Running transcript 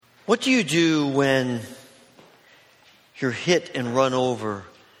What do you do when you're hit and run over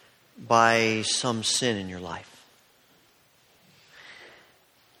by some sin in your life?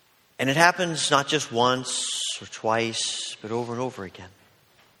 And it happens not just once or twice, but over and over again.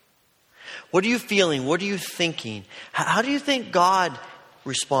 What are you feeling? What are you thinking? How do you think God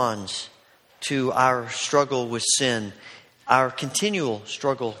responds to our struggle with sin, our continual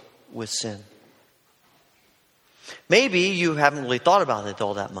struggle with sin? Maybe you haven't really thought about it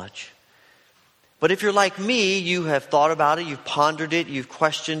all that much. But if you're like me, you have thought about it, you've pondered it, you've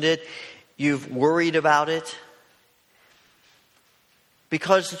questioned it, you've worried about it.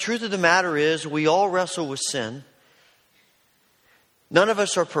 Because the truth of the matter is, we all wrestle with sin. None of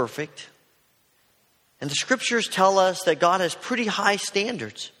us are perfect. And the scriptures tell us that God has pretty high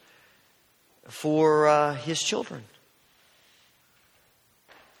standards for His children.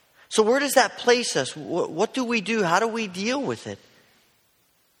 So where does that place us? What do we do? How do we deal with it?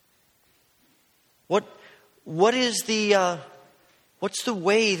 What is what's the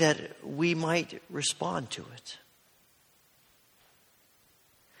way that we might respond to it?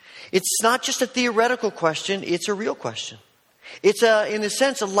 It's not just a theoretical question, it's a real question. It's in a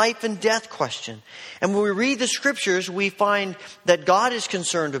sense, a life and death question. And when we read the scriptures, we find that God is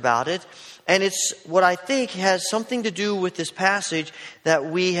concerned about it. And it's what I think has something to do with this passage that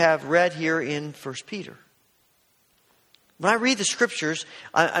we have read here in 1 Peter. When I read the scriptures,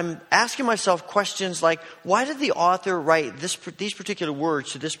 I'm asking myself questions like, why did the author write these particular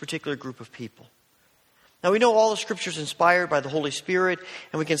words to this particular group of people? Now, we know all the scriptures inspired by the Holy Spirit,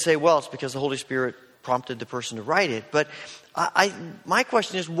 and we can say, well, it's because the Holy Spirit prompted the person to write it. But my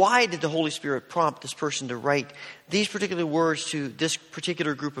question is, why did the Holy Spirit prompt this person to write these particular words to this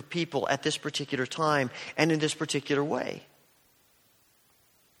particular group of people at this particular time and in this particular way?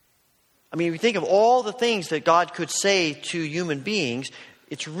 I mean, if you think of all the things that God could say to human beings,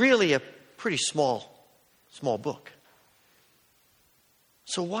 it's really a pretty small book.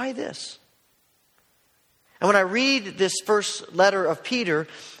 So why this? And when I read this first letter of Peter,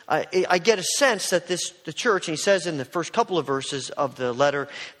 I get a sense that the church, and he says in the first couple of verses of the letter,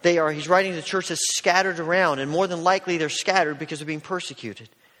 he's writing to the church that's scattered around, and more than likely they're scattered because they're being persecuted.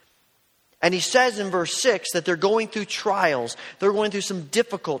 And he says in verse 6 that they're going through trials. They're going through some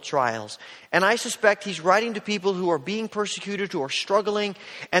difficult trials. And I suspect he's writing to people who are being persecuted, who are struggling,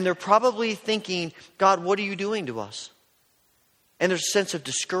 and they're probably thinking, God, what are you doing to us? And there's a sense of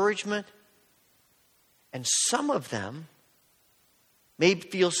discouragement. And some of them may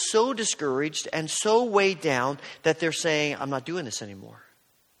feel so discouraged and so weighed down that they're saying, I'm not doing this anymore.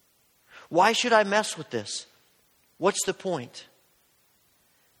 Why should I mess with this? What's the point?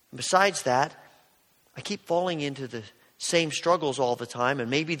 And besides that, I keep falling into the same struggles all the time, and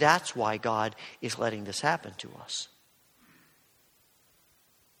maybe that's why God is letting this happen to us.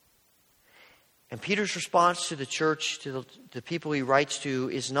 And Peter's response to the church, to the people he writes to,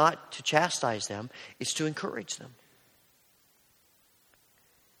 is not to chastise them, it's to encourage them.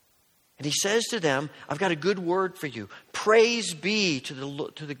 And he says to them, I've got a good word for you. Praise be to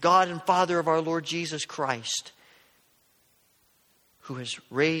the God and Father of our Lord Jesus Christ, who has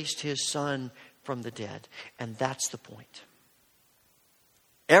raised His Son from the dead. And that's the point.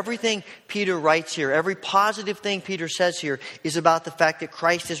 Everything Peter writes here, every positive thing Peter says here, is about the fact that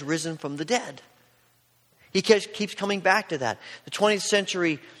Christ has risen from the dead. He keeps coming back to that. The 20th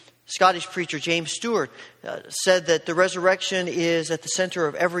century Scottish preacher James Stewart said that the resurrection is at the center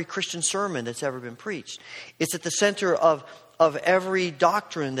of every Christian sermon that's ever been preached. It's at the center of every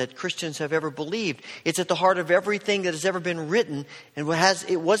doctrine that Christians have ever believed. It's at the heart of everything that has ever been written and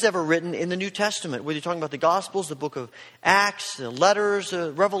it was ever written in the New Testament. Whether you're talking about the Gospels, the book of Acts, the letters,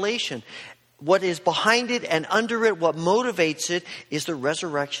 Revelation. What is behind it and under it, what motivates it, is the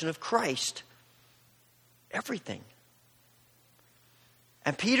resurrection of Christ. Everything.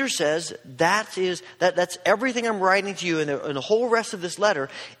 And Peter says that's everything I'm writing to you, and the whole rest of this letter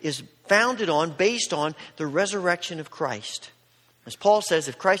is based on the resurrection of Christ. As Paul says,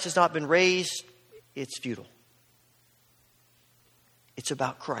 if Christ has not been raised, it's futile. It's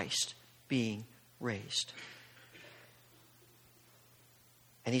about Christ being raised.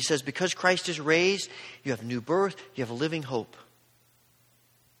 And he says, because Christ is raised, you have new birth, you have a living hope.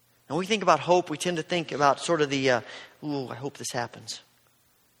 When we think about hope, we tend to think about sort of the, I hope this happens.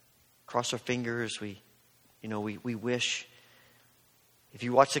 Cross our fingers, we wish. If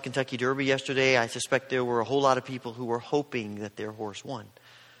you watched the Kentucky Derby yesterday, I suspect there were a whole lot of people who were hoping that their horse won.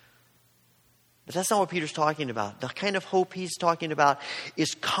 But that's not what Peter's talking about. The kind of hope he's talking about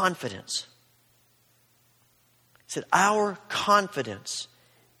is confidence. He said, our confidence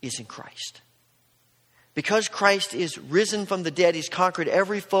is in Christ. Because Christ is risen from the dead, He's conquered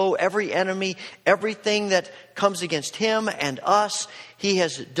every foe, every enemy, everything that comes against Him and us. He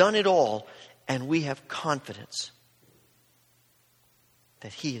has done it all, and we have confidence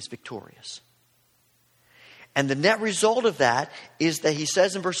that He is victorious. And the net result of that is that He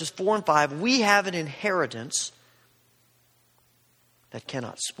says in verses 4 and 5, we have an inheritance that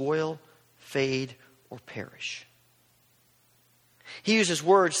cannot spoil, fade, or perish. He uses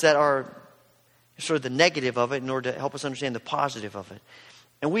words that are sort of the negative of it in order to help us understand the positive of it.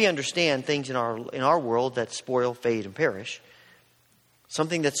 And we understand things in our world that spoil, fade, and perish.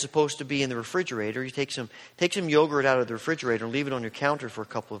 Something that's supposed to be in the refrigerator, you take some yogurt out of the refrigerator and leave it on your counter for a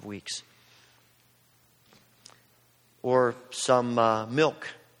couple of weeks. Or some milk,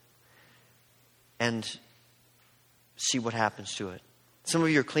 and see what happens to it. Some of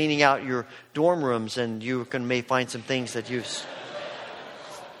you are cleaning out your dorm rooms, and you may find some things that use.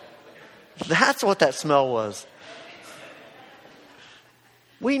 That's what that smell was.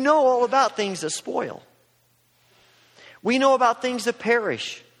 We know all about things that spoil. We know about things that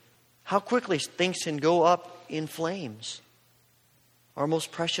perish. How quickly things can go up in flames. Our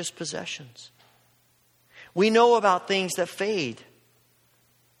most precious possessions. We know about things that fade.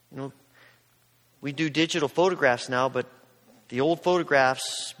 We do digital photographs now, but the old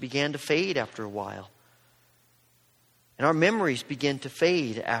photographs began to fade after a while. And our memories begin to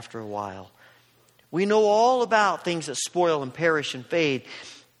fade after a while. We know all about things that spoil and perish and fade.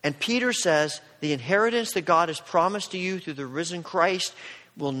 And Peter says the inheritance that God has promised to you through the risen Christ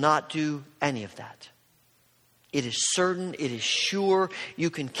will not do any of that. It is certain, it is sure, you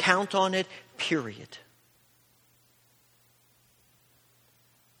can count on it, period.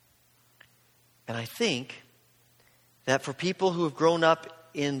 And I think that for people who have grown up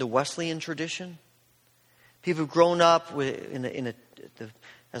in the Wesleyan tradition, people who've grown up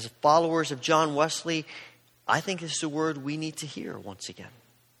as followers of John Wesley, I think this is a word we need to hear once again.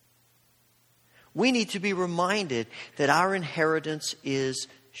 We need to be reminded that our inheritance is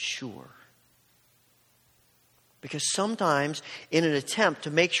sure. Because sometimes, in an attempt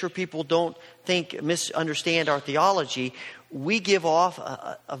to make sure people don't misunderstand our theology, we give off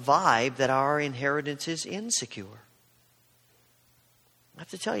a vibe that our inheritance is insecure. I have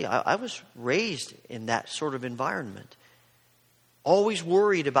to tell you, I was raised in that sort of environment. Always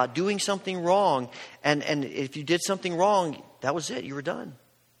worried about doing something wrong. And if you did something wrong, that was it. You were done.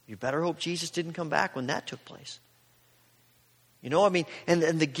 You better hope Jesus didn't come back when that took place. And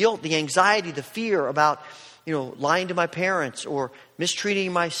the guilt, the anxiety, the fear about, lying to my parents or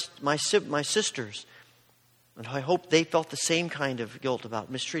mistreating my sisters. And I hope they felt the same kind of guilt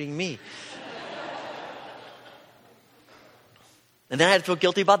about mistreating me. And then I had to feel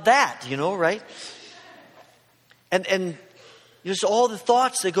guilty about that, right? And just all the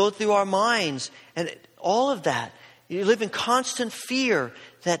thoughts that go through our minds and all of that. You live in constant fear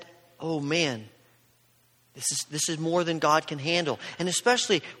that, oh man, this is more than God can handle. And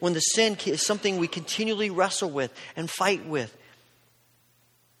especially when the sin is something we continually wrestle with and fight with.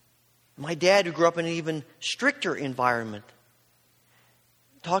 My dad, who grew up in an even stricter environment,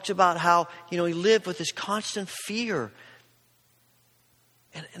 talks about how, he lived with this constant fear.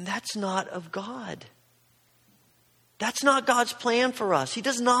 And that's not of God. That's not God's plan for us. He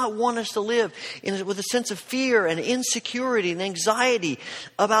does not want us to live with a sense of fear and insecurity and anxiety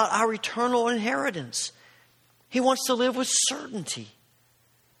about our eternal inheritance. He wants to live with certainty.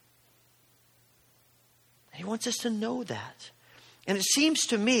 He wants us to know that. And it seems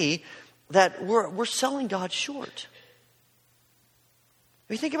to me that we're selling God short.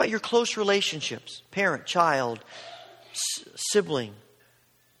 If you think about your close relationships, parent, child, sibling,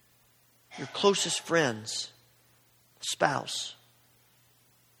 your closest friends, spouse,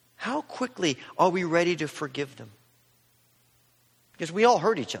 how quickly are we ready to forgive them? Because we all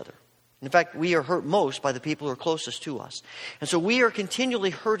hurt each other. In fact, we are hurt most by the people who are closest to us. And so we are continually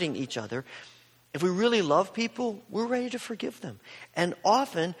hurting each other. If we really love people, we're ready to forgive them. And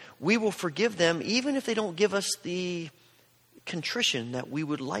often we will forgive them even if they don't give us the contrition that we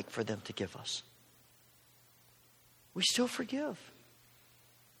would like for them to give us. We still forgive.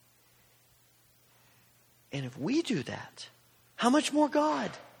 And if we do that, how much more God?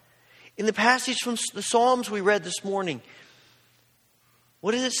 In the passage from the Psalms we read this morning,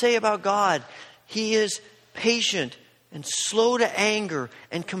 what does it say about God? He is patient and slow to anger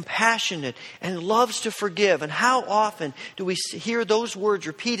and compassionate and loves to forgive. And how often do we hear those words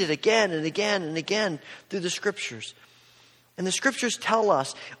repeated again and again and again through the Scriptures? And the Scriptures tell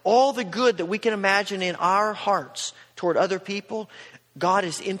us all the good that we can imagine in our hearts toward other people, God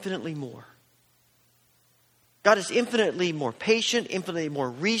is infinitely more. God is infinitely more patient, infinitely more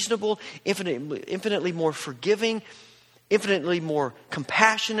reasonable, infinitely more forgiving, infinitely more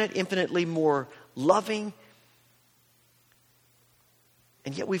compassionate, infinitely more loving.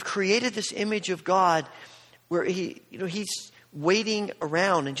 And yet we've created this image of God where He's waiting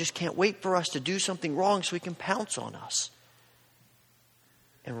around and just can't wait for us to do something wrong so He can pounce on us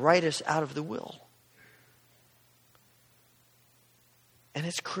and write us out of the will. And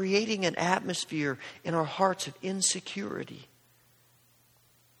it's creating an atmosphere in our hearts of insecurity.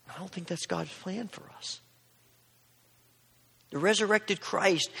 I don't think that's God's plan for us. The resurrected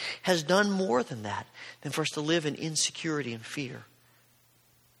Christ has done more than that, than for us to live in insecurity and fear.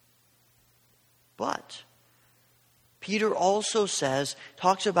 But Peter also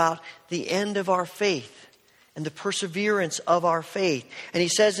talks about the end of our faith and the perseverance of our faith. And he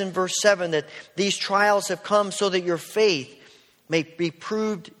says in verse 7 that these trials have come so that your faith may be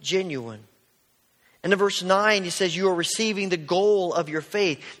proved genuine. And in verse 9, he says, you are receiving the goal of your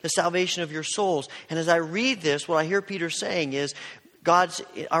faith, the salvation of your souls. And as I read this, what I hear Peter saying is,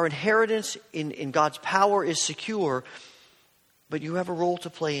 our inheritance in God's power is secure, but you have a role to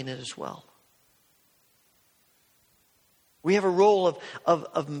play in it as well. We have a role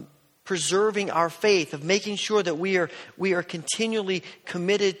of preserving our faith, of making sure that we are continually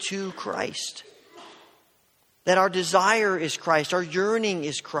committed to Christ. That our desire is Christ, our yearning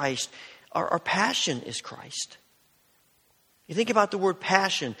is Christ, our passion is Christ. You think about the word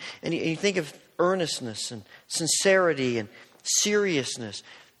passion, and you think of earnestness and sincerity and seriousness.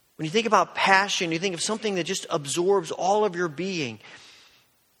 When you think about passion, you think of something that just absorbs all of your being.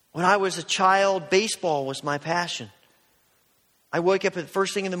 When I was a child, baseball was my passion. I wake up at the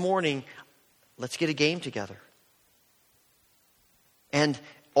first thing in the morning, let's get a game together. And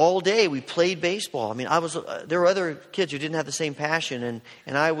all day we played baseball. I mean, there were other kids who didn't have the same passion,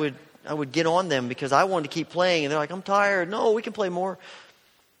 and I would get on them because I wanted to keep playing, and they're like, I'm tired. No, we can play more.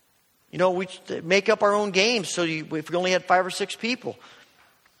 We make up our own games so if we only had 5 or 6 people.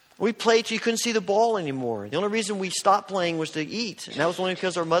 We played till you couldn't see the ball anymore. The only reason we stopped playing was to eat, and that was only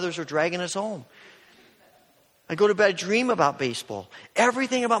because our mothers were dragging us home. I'd go to bed, dream about baseball.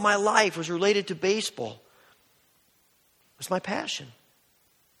 Everything about my life was related to baseball. It was my passion.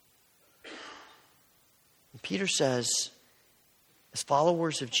 And Peter says, as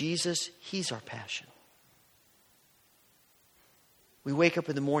followers of Jesus, He's our passion. We wake up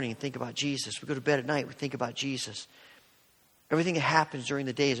in the morning and think about Jesus. We go to bed at night, we think about Jesus. Everything that happens during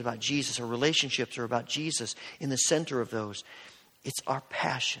the day is about Jesus. Our relationships are about Jesus in the center of those. It's our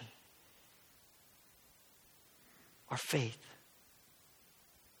passion. Our faith.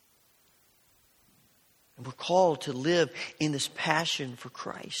 And we're called to live in this passion for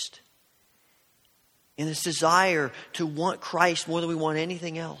Christ. In this desire to want Christ more than we want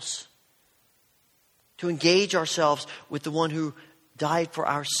anything else. To engage ourselves with the one who died for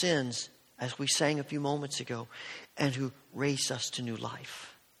our sins, as we sang a few moments ago, and who raised us to new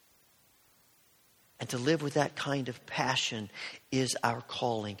life. And to live with that kind of passion is our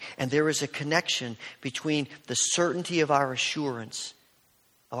calling. And there is a connection between the certainty of our assurance,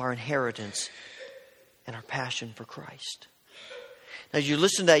 of our inheritance, and our passion for Christ. Now, as you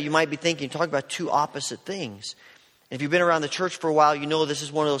listen to that, you might be thinking, talking about two opposite things. And if you've been around the church for a while, you know this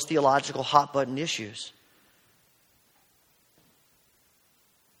is one of those theological hot-button issues.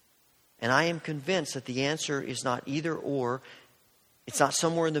 And I am convinced that the answer is not either or. It's not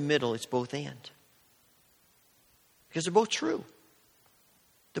somewhere in the middle. It's both and. Because they're both true.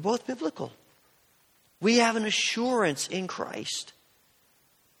 They're both biblical. We have an assurance in Christ.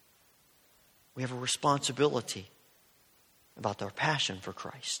 We have a responsibility about our passion for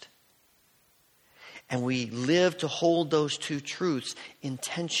Christ. And we live to hold those two truths in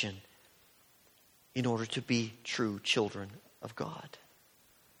tension in order to be true children of God.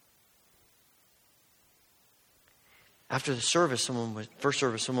 After the service, someone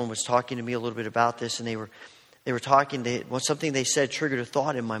was talking to me a little bit about this, and they were talking. Something they said triggered a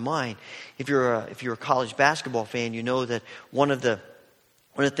thought in my mind. If you're a college basketball fan, you know that one of the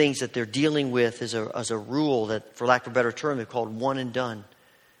things that they're dealing with is a rule that, for lack of a better term, they've called one and done.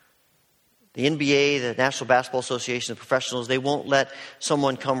 The NBA, the National Basketball Association, the professionals, they won't let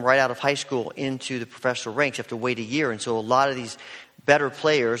someone come right out of high school into the professional ranks. You have to wait a year, and so a lot of these better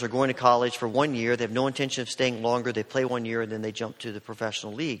players are going to college for 1 year. They have no intention of staying longer. They play 1 year, and then they jump to the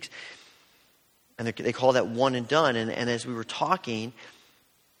professional leagues. And they call that one and done. And as we were talking,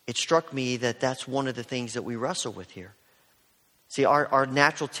 it struck me that that's one of the things that we wrestle with here. See, our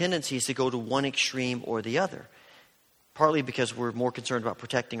natural tendency is to go to one extreme or the other. Partly because we're more concerned about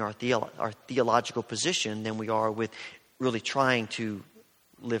protecting our theological position than we are with really trying to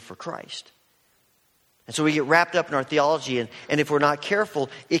live for Christ. And so we get wrapped up in our theology, and if we're not careful,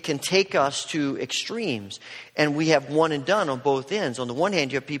 it can take us to extremes. And we have one and done on both ends. On the one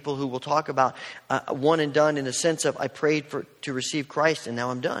hand, you have people who will talk about one and done in the sense of, I prayed to receive Christ and now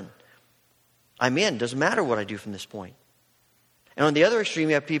I'm done. I'm in. Doesn't matter what I do from this point. And on the other extreme,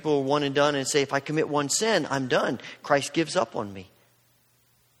 you have people who are one and done and say, if I commit one sin, I'm done. Christ gives up on me.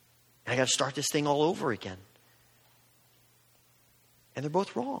 And I got to start this thing all over again. And they're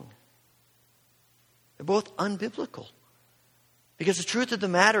both wrong. They're both unbiblical. Because the truth of the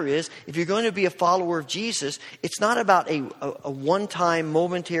matter is, if you're going to be a follower of Jesus, it's not about a one-time,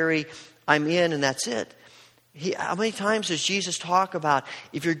 momentary, I'm in and that's it. How many times does Jesus talk about,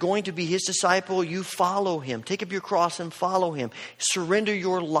 if you're going to be his disciple, you follow him. Take up your cross and follow him. Surrender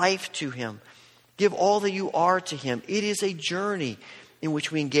your life to him. Give all that you are to him. It is a journey in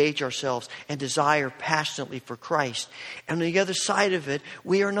which we engage ourselves and desire passionately for Christ. And on the other side of it,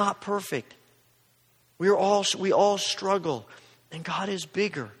 we are not perfect. We all struggle. And God is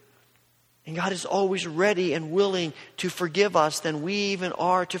bigger. And God is always ready and willing to forgive us than we even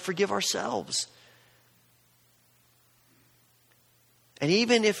are to forgive ourselves. And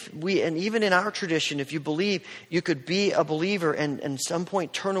even in our tradition, if you believe you could be a believer and at some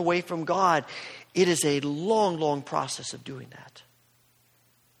point turn away from God, it is a long, long process of doing that.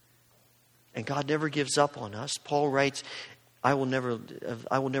 And God never gives up on us. Paul writes, I will never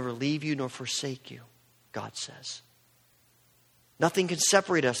leave you nor forsake you, God says. Nothing can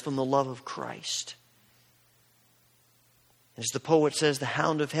separate us from the love of Christ. As the poet says, the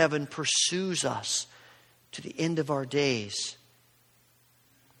hound of heaven pursues us to the end of our days.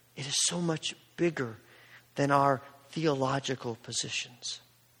 It is so much bigger than our theological positions.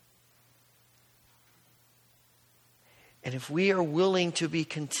 And if we are willing to be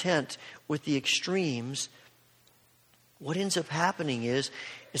content with the extremes, what ends up happening is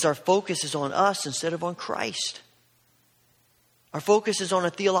our focus is on us instead of on Christ. Our focus is on a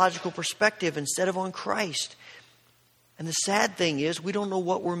theological perspective instead of on Christ. And the sad thing is we don't know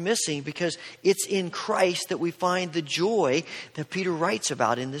what we're missing because it's in Christ that we find the joy that Peter writes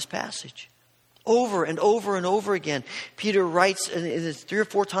about in this passage. Over and over and over again, Peter writes, and 3 or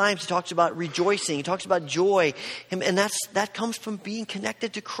 4 times he talks about rejoicing, he talks about joy. And that comes from being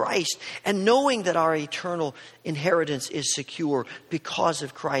connected to Christ and knowing that our eternal inheritance is secure because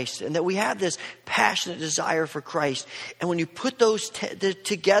of Christ. And that we have this passionate desire for Christ. And when you put those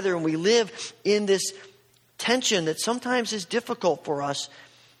together and we live in this tension that sometimes is difficult for us,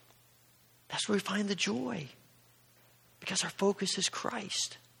 that's where we find the joy. Because our focus is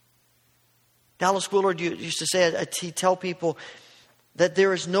Christ. Dallas Willard used to say, he'd tell people that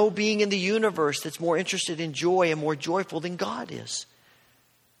there is no being in the universe that's more interested in joy and more joyful than God is.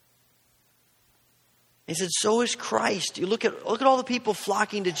 He said, so is Christ. You look at all the people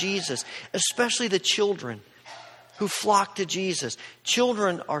flocking to Jesus, especially the children who flock to Jesus.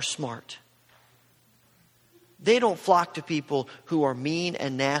 Children are smart. They don't flock to people who are mean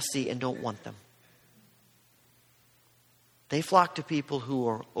and nasty and don't want them. They flock to people who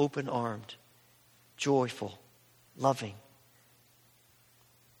are open-armed, joyful, loving.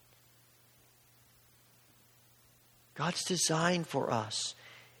 God's design for us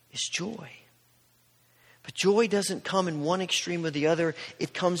is joy. But joy doesn't come in one extreme or the other.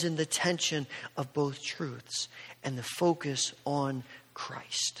 It comes in the tension of both truths and the focus on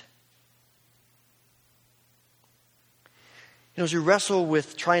Christ. You know, as we wrestle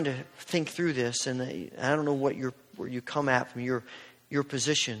with trying to think through this, and I don't know where you come at from your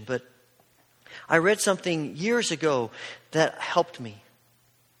position, but I read something years ago that helped me.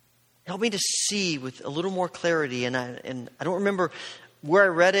 It helped me to see with a little more clarity, and I don't remember where I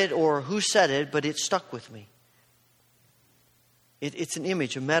read it or who said it, but it stuck with me. It's an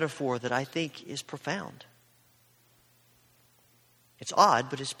image, a metaphor that I think is profound. It's odd,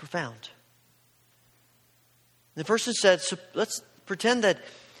 but it's profound. The person said, so let's pretend that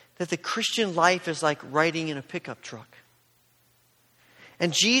the Christian life is like riding in a pickup truck.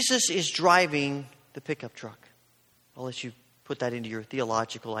 And Jesus is driving the pickup truck. I'll let you put that into your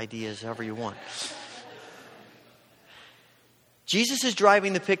theological ideas however you want. Jesus is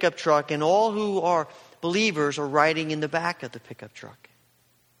driving the pickup truck, and all who are believers are riding in the back of the pickup truck.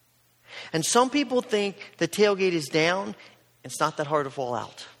 And some people think the tailgate is down, it's not that hard to fall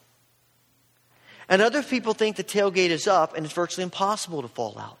out. And other people think the tailgate is up and it's virtually impossible to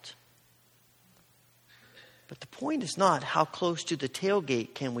fall out. But the point is not how close to the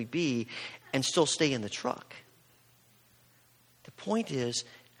tailgate can we be and still stay in the truck. The point is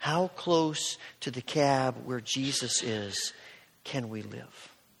how close to the cab where Jesus is can we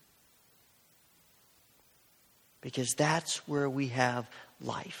live. Because that's where we have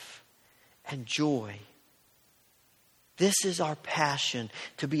life and joy This is our passion,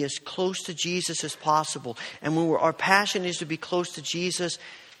 to be as close to Jesus as possible. And when our passion is to be close to Jesus,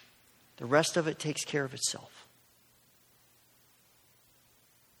 the rest of it takes care of itself.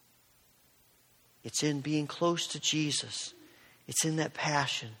 It's in being close to Jesus. It's in that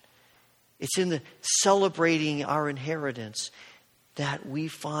passion. It's in the celebrating our inheritance that we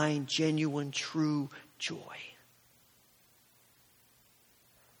find genuine, true joy.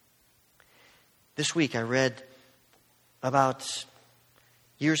 This week I read about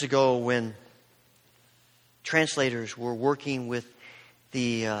years ago when translators were working with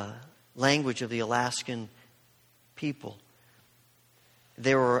the language of the Alaskan people.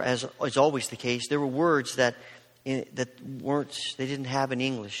 There were, as is always the case, there were words that they didn't have in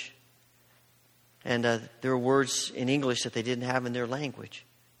English. And there were words in English that they didn't have in their language.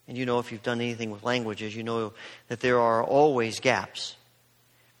 And you know, if you've done anything with languages, you know that there are always gaps.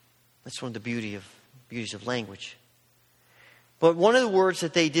 That's one of the beauties of language. But one of the words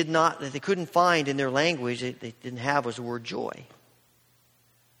that they couldn't find in their language, they didn't have, was the word joy.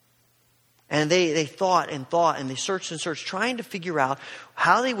 And they thought and they searched and searched, trying to figure out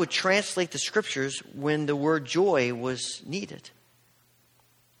how they would translate the scriptures when the word joy was needed.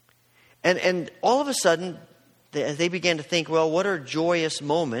 And all of a sudden, they began to think, well, what are joyous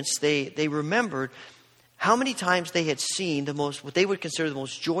moments? They remembered how many times they had seen what they would consider the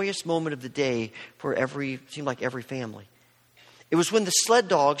most joyous moment of the day for seemed like every family. It was when the sled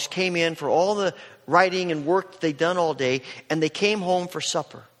dogs came in for all the riding and work they'd done all day, and they came home for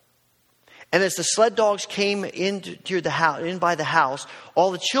supper. And as the sled dogs came in by the house,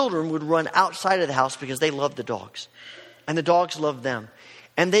 all the children would run outside of the house because they loved the dogs. And the dogs loved them.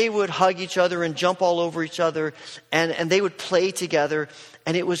 And they would hug each other and jump all over each other. And they would play together.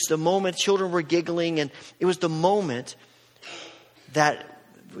 And it was the moment, children were giggling. And it was the moment that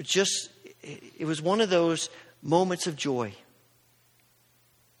it was one of those moments of joy.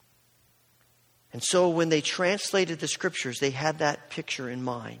 And so when they translated the scriptures, they had that picture in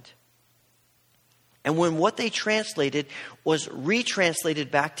mind. And when what they translated was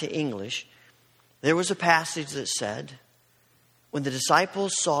retranslated back to English, there was a passage that said, when the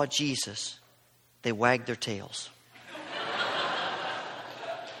disciples saw Jesus, they wagged their tails.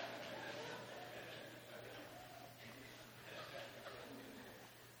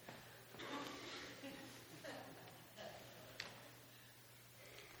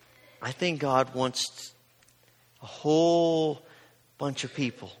 I think God wants a whole bunch of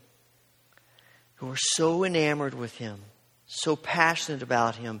people who are so enamored with Him, so passionate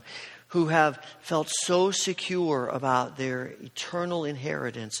about Him, who have felt so secure about their eternal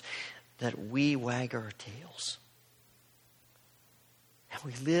inheritance that we wag our tails. And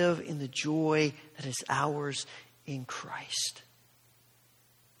we live in the joy that is ours in Christ,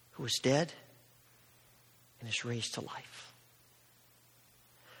 who is dead and is raised to life.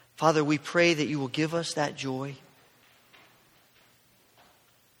 Father, we pray that you will give us that joy.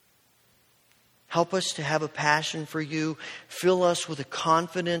 Help us to have a passion for you. Fill us with a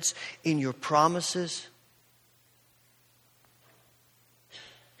confidence in your promises.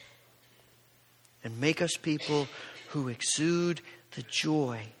 And make us people who exude the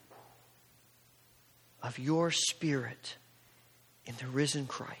joy of your Spirit in the risen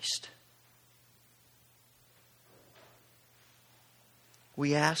Christ.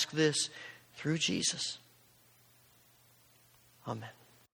 We ask this through Jesus. Amen.